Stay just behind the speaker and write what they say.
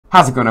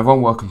How's it going,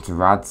 everyone? Welcome to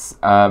Rads.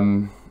 I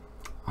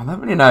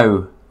don't really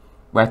know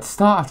where to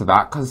start after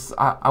that because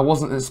I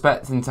wasn't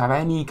expecting to have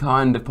any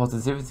kind of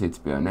positivity, to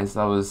be honest.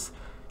 I was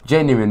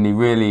genuinely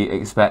really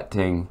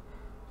expecting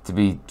to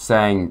be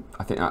saying,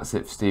 I think that's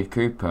it for Steve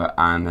Cooper,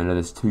 and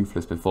another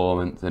toothless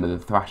performance, another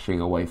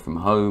thrashing away from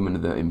home,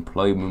 another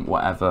employment,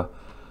 whatever.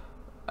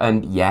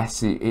 And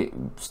yes, it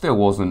still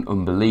wasn't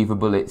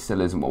unbelievable. It still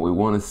isn't what we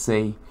want to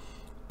see,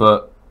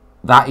 but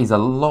that is a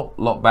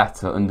lot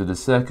better under the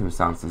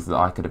circumstances that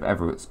I could have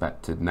ever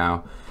expected.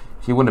 Now,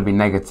 if you want to be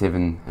negative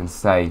and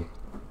say,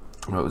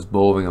 well, it was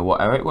boring or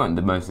whatever, it wasn't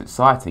the most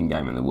exciting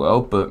game in the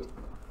world, but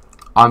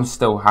I'm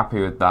still happy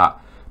with that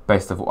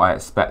based on what I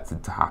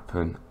expected to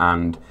happen.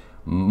 And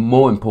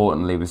more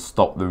importantly, we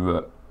stopped the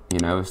rut.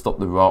 We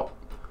stopped the rot,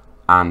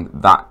 and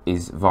that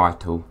is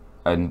vital.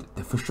 And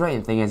the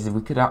frustrating thing is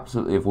we could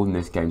absolutely have won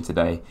this game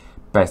today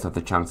based off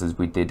the chances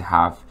we did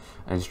have.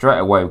 And straight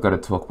away we've got to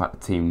talk about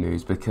the team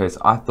news, because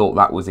I thought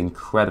that was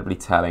incredibly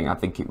telling. I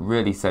think it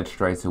really said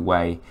straight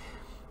away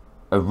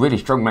a really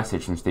strong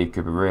message from Steve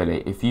Cooper,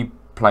 really. If you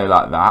play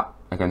like that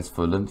against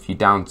Fulham, if you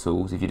down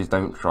tools, if you just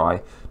don't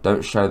try,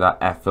 don't show that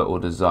effort or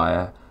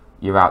desire,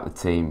 you're out the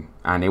team.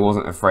 And he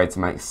wasn't afraid to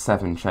make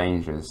 7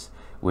 changes,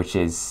 which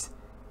is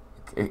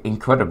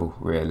incredible,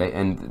 really.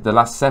 And the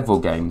last several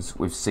games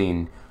we've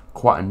seen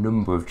quite a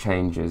number of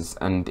changes,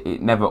 and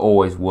it never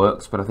always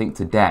works, but I think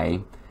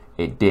today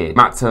it did.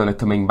 Matt Turner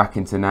coming back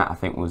into net I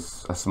think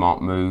was a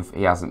smart move.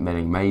 He hasn't been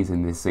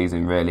amazing this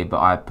season really, but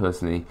I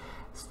personally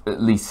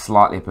at least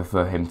slightly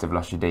prefer him to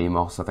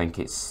Vlachodimos. I think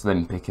it's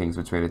slim pickings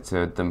between the two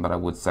of them, but I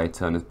would say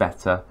Turner's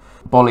better.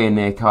 Bolly and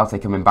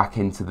Niakate coming back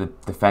into the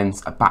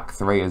defence, a back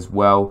 3 as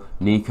well.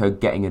 Nico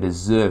getting a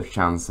deserved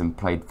chance and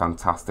played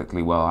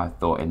fantastically well, I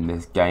thought, in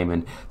this game.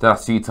 And the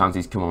last few times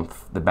he's come on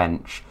the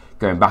bench,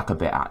 going back a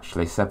bit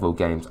actually, several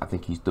games, I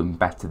think he's done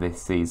better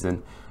this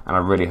season. And I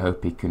really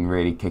hope he can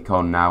really kick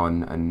on now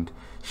and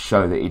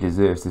show that he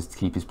deserves to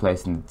keep his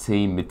place in the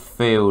team.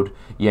 Midfield,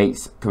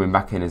 Yates coming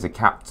back in as a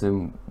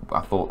captain,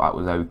 I thought that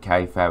was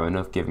okay, fair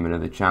enough, give him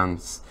another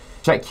chance.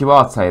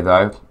 Chikwueze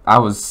though, I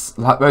was,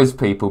 like most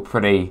people,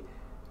 pretty,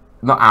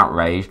 not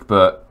outraged,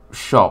 but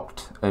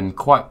shocked and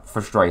quite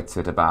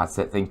frustrated about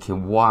it,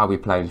 thinking, why are we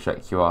playing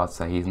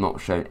Chikwueze? He's not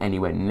shown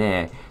anywhere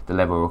near the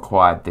level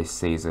required this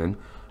season.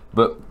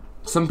 But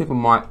some people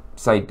might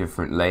say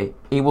differently.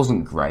 He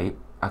wasn't great.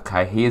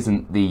 Okay, he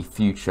isn't the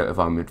future of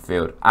our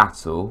midfield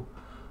at all,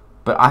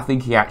 but I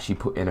think he actually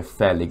put in a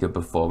fairly good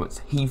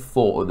performance. He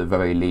fought at the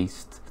very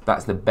least.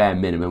 That's the bare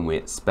minimum we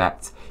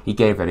expect. He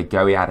gave it a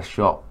go. He had a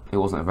shot. It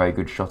wasn't a very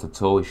good shot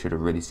at all. He should have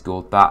really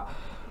scored that.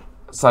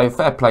 So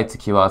fair play to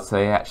Chikwueze.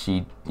 He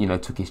actually,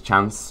 took his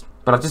chance.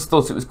 But I just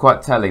thought it was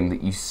quite telling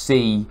that you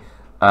see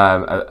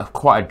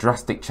quite a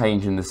drastic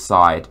change in the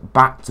side,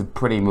 back to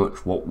pretty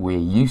much what we're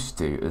used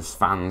to as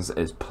fans,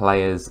 as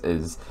players,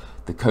 as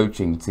the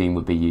coaching team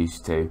would be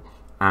used to,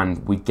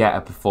 and we get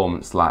a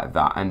performance like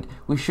that. And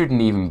we shouldn't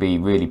even be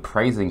really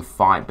praising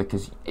fight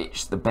because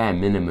it's the bare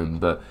minimum,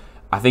 but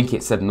I think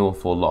it said an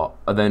awful lot.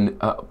 And then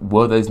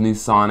were those new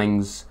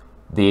signings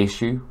the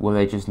issue? Were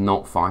they just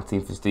not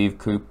fighting for Steve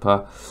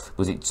Cooper?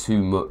 Was it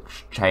too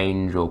much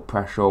change or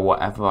pressure or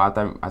whatever? I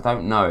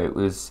don't know. It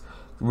was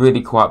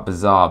really quite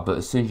bizarre. But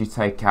as soon as you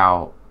take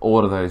out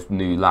all of those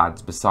new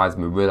lads, besides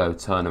Murillo,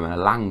 Turner and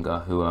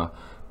Elanga, who are,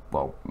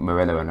 well,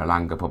 Murillo and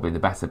Elanga probably the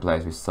better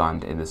players we've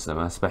signed in the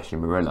summer, especially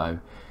Murillo,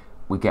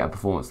 we get a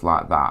performance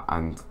like that,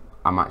 and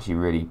I'm actually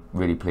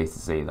really pleased to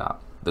see that.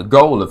 The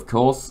goal, of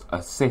course,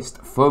 assist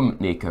from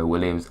Nico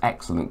Williams,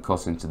 excellent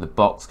cross into the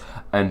box,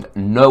 and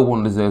no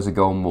one deserves a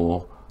goal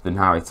more than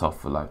Harry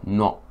Toffolo,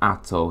 not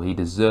at all. He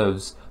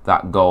deserves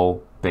that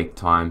goal big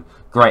time,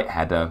 great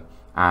header,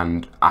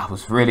 and I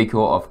was really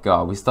caught off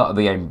guard. We started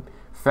the game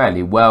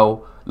fairly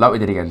well, like we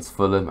did against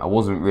Fulham. I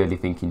wasn't really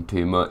thinking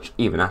too much.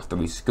 Even after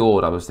we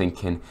scored, I was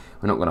thinking,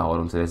 we're not going to hold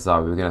on to this,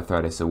 are we? We're going to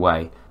throw this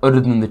away. Other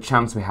than the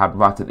chance we had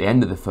right at the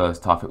end of the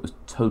first half, it was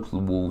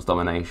total Wolves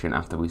domination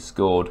after we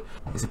scored.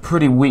 It's a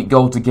pretty weak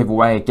goal to give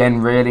away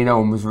again, really. No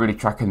one was really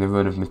tracking the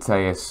run of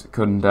Mateus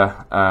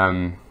Cunda.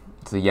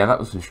 So yeah, that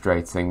was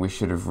frustrating. We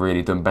should have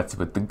really done better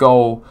with the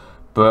goal.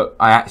 But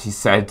I actually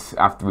said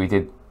after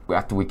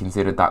we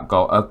considered that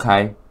goal,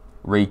 okay,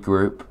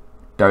 regroup,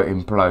 don't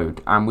implode.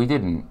 And we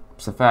didn't.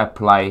 So fair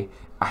play.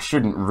 I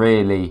shouldn't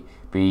really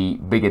be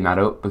bigging that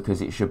up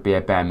because it should be a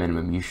bare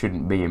minimum. You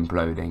shouldn't be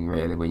imploding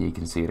really when you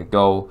concede a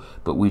goal,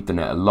 but we've done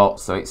it a lot,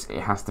 so it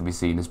has to be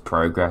seen as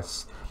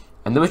progress.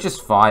 And there was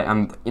just fight,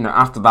 and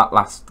after that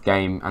last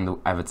game and the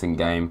Everton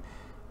game,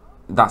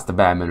 that's the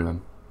bare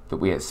minimum that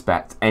we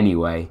expect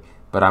anyway.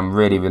 But I'm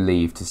really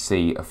relieved to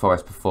see a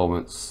Forest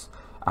performance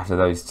after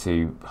those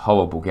 2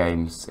 horrible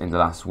games in the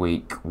last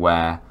week,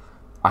 where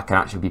I can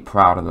actually be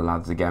proud of the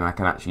lads again. I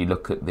can actually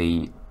look at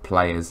the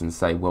players and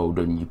say, well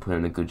done, you put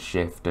in a good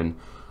shift. And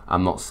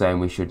I'm not saying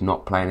we should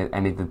not play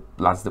any of the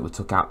lads that were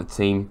took out the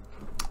team.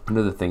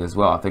 Another thing as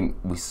well, I think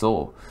we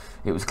saw,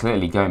 it was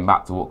clearly going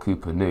back to what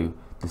Cooper knew.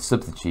 The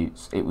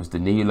substitutes, it was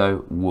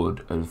Danilo,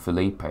 Wood and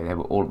Felipe. They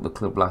were all at the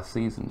club last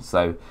season.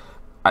 So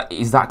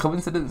Is that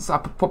coincidence?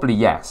 Probably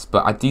yes,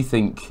 but I do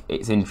think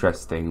it's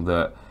interesting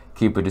that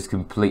Cooper just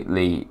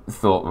completely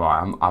thought,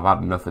 right, I've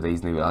had enough of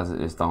these, and he realised that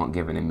they just aren't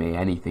giving me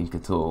anything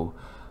at all.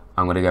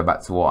 I'm going to go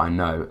back to what I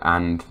know,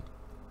 and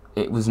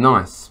it was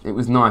nice. It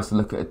was nice to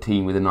look at a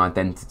team with an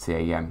identity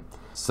again.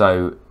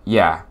 So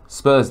yeah,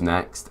 Spurs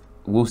next.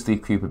 Will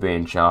Steve Cooper be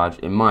in charge?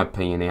 In my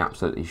opinion, he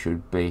absolutely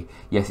should be.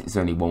 Yes, it's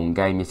only one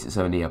game. Yes, it's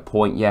only a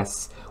point.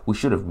 Yes, we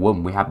should have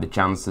won. We had the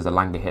chances.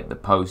 Alanga hit the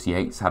post.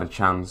 Yates had a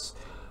chance.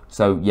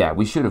 So yeah,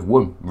 we should have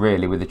won,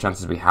 really, with the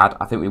chances we had.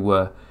 I think we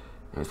were,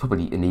 it was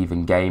probably an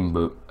even game,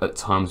 but at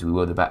times we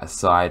were the better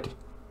side.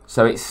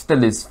 So it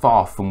still is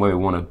far from where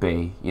we want to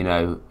be. You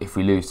know, if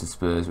we lose to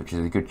Spurs, which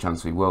is a good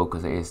chance we will,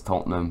 because it is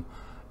Tottenham,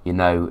 you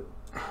know,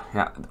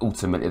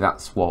 ultimately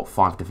that's what,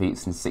 5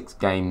 defeats in 6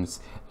 games.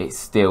 It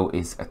still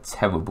is a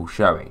terrible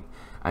showing.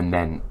 And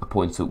then a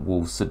point at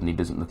Wolves suddenly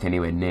doesn't look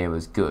anywhere near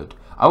as good.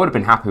 I would have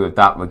been happy with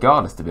that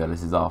regardless, to be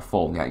honest, as our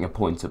form, getting a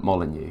point at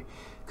Molineux.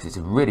 It's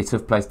a really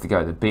tough place to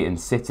go. They've beaten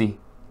City,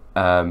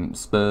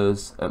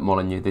 Spurs at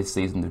Molineux this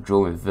season. They've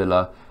drawn with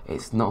Villa.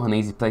 It's not an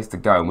easy place to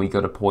go, and we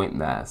got a point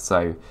there.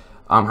 So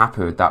I'm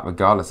happy with that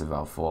regardless of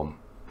our form.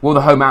 Will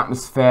the home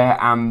atmosphere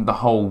and the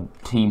whole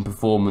team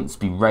performance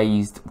be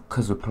raised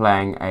because we're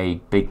playing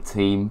a big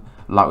team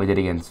like we did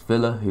against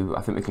Villa, who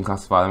I think we can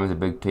classify them as a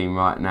big team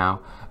right now?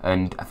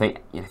 And I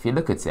think, you know, if you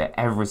look at it,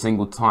 every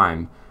single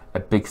time a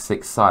Big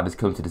Six side has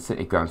come to the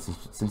City ground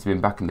since we've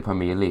been back in the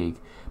Premier League,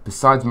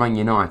 besides Man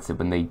United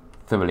when they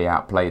thoroughly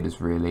outplayed us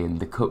really in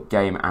the cup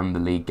game and the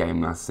league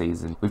game last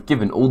season, we've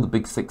given all the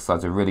Big Six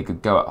sides a really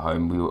good go at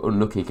home. We were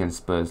unlucky against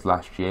Spurs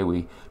last year.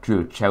 We drew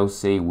with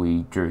Chelsea,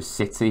 we drew with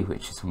City,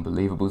 which is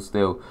unbelievable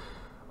still.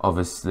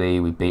 Obviously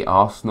we beat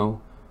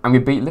Arsenal and we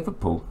beat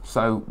Liverpool.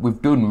 So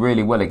we've done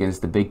really well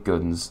against the big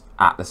guns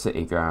at the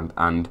City ground,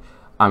 and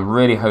I'm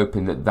really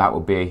hoping that that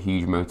will be a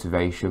huge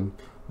motivation.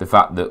 The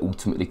fact that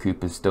ultimately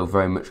Cooper's still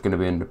very much going to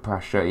be under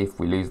pressure. If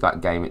we lose that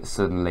game, it's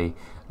suddenly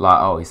like,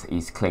 oh,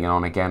 he's clinging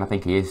on again. I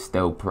think he is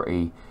still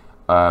pretty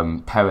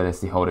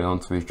perilously holding on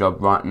to his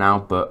job right now,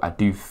 but I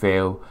do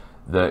feel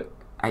that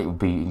it would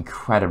be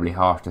incredibly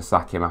harsh to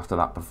sack him after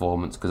that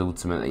performance, because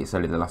ultimately it's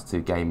only the last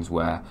 2 games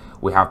where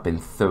we have been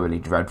thoroughly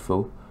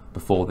dreadful.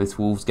 Before this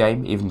Wolves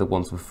game, even the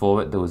ones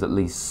before it, there was at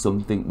least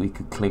something we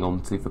could cling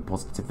on to for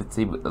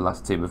positivity, but the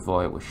last 2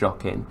 before it were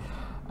shocking,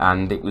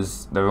 and it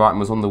was, the writing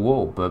was on the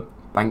wall. But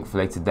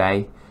thankfully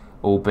today,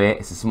 albeit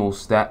it's a small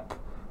step,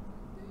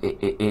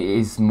 it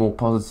is more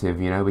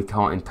positive. You know, we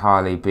can't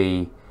entirely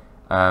be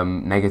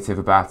negative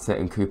about it,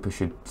 and Cooper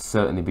should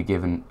certainly be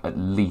given at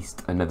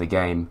least another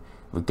game,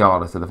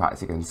 regardless of the fact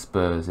it's against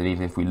Spurs. And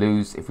even if we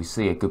lose, if we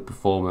see a good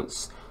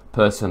performance,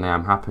 personally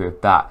I'm happy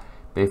with that.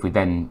 But if we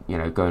then, you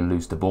know, go and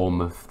lose to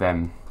Bournemouth,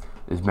 then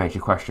there's major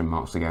question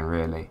marks again,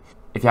 really.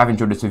 If you have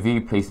enjoyed this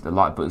review, please hit the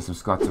like button,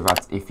 subscribe to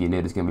Rads if you're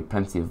new. There's going to be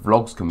plenty of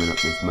vlogs coming up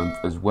this month,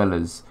 as well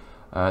as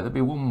there'll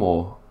be one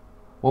more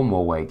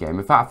away game.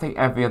 In fact, I think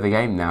every other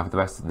game now for the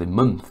rest of the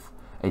month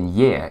and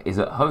year is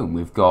at home.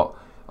 We've got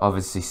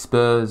obviously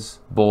Spurs,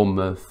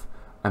 Bournemouth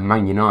and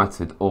Man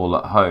United all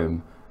at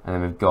home, and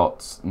then we've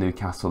got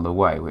Newcastle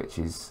away, which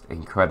is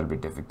incredibly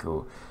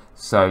difficult.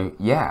 So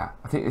yeah,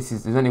 I think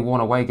there's only one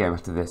away game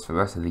after this for the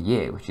rest of the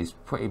year, which is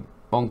pretty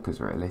bonkers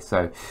really.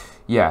 So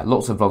yeah,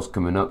 lots of vlogs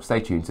coming up.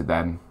 Stay tuned to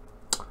them.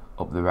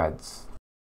 Up the Reds.